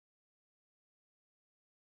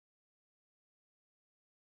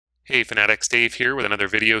Hey Fanatics, Dave here with another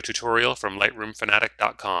video tutorial from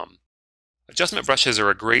lightroomfanatic.com. Adjustment brushes are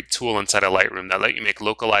a great tool inside of Lightroom that let you make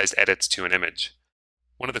localized edits to an image.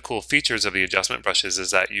 One of the cool features of the adjustment brushes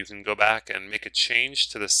is that you can go back and make a change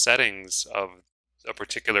to the settings of a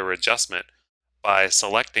particular adjustment by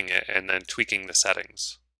selecting it and then tweaking the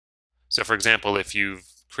settings. So for example, if you've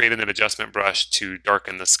created an adjustment brush to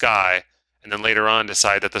darken the sky and then later on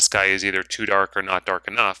decide that the sky is either too dark or not dark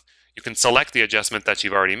enough, you can select the adjustment that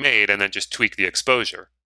you've already made and then just tweak the exposure.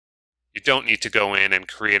 You don't need to go in and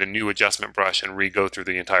create a new adjustment brush and re-go through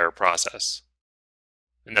the entire process.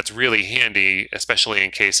 And that's really handy, especially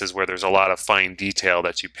in cases where there's a lot of fine detail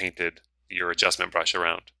that you painted your adjustment brush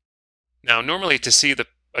around. Now, normally to see the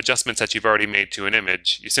adjustments that you've already made to an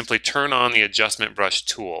image, you simply turn on the adjustment brush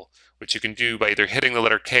tool, which you can do by either hitting the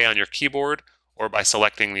letter K on your keyboard or by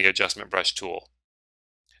selecting the adjustment brush tool.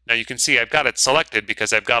 Now you can see I've got it selected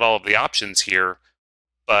because I've got all of the options here,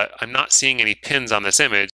 but I'm not seeing any pins on this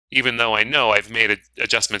image, even though I know I've made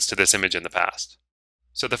adjustments to this image in the past.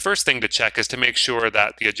 So the first thing to check is to make sure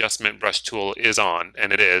that the adjustment brush tool is on,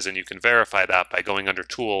 and it is, and you can verify that by going under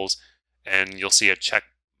Tools, and you'll see a check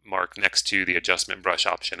mark next to the adjustment brush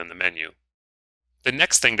option in the menu. The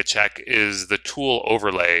next thing to check is the Tool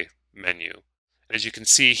Overlay menu. And as you can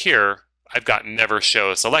see here, I've got Never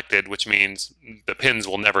Show selected, which means the pins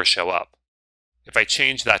will never show up. If I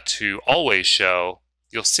change that to Always Show,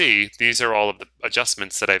 you'll see these are all of the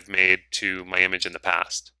adjustments that I've made to my image in the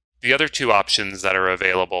past. The other two options that are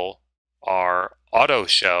available are Auto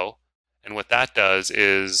Show, and what that does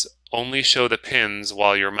is only show the pins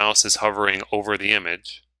while your mouse is hovering over the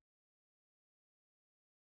image,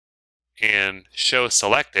 and Show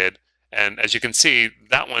Selected, and as you can see,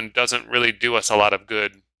 that one doesn't really do us a lot of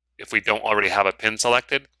good if we don't already have a pin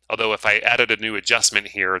selected, although if I added a new adjustment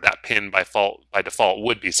here, that pin by default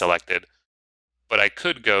would be selected. But I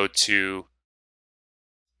could go to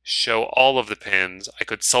Show All of the Pins. I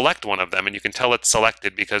could select one of them, and you can tell it's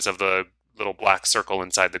selected because of the little black circle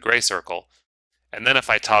inside the gray circle. And then if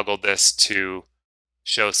I toggled this to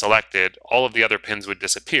Show Selected, all of the other pins would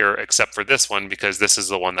disappear except for this one because this is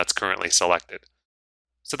the one that's currently selected.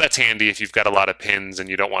 So that's handy if you've got a lot of pins and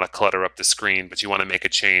you don't want to clutter up the screen, but you want to make a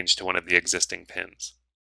change to one of the existing pins.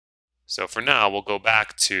 So for now, we'll go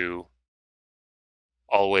back to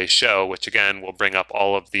Always Show, which again will bring up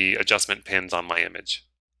all of the adjustment pins on my image.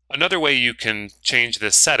 Another way you can change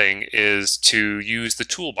this setting is to use the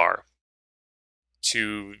toolbar.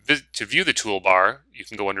 To view the toolbar, you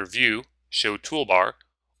can go under View, Show Toolbar,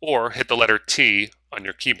 or hit the letter T on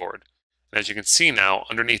your keyboard. And as you can see now,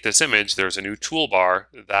 underneath this image, there's a new toolbar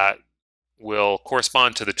that will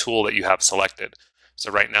correspond to the tool that you have selected. So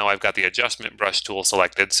right now I've got the adjustment brush tool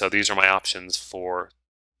selected, so these are my options for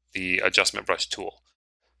the adjustment brush tool.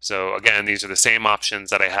 So again, these are the same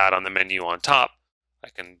options that I had on the menu on top. I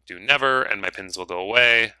can do Never, and my pins will go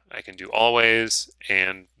away. I can do Always,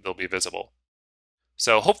 and they'll be visible.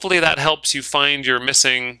 So hopefully that helps you find your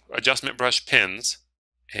missing adjustment brush pins.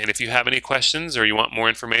 And if you have any questions or you want more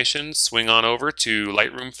information, swing on over to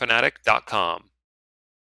lightroomfanatic.com.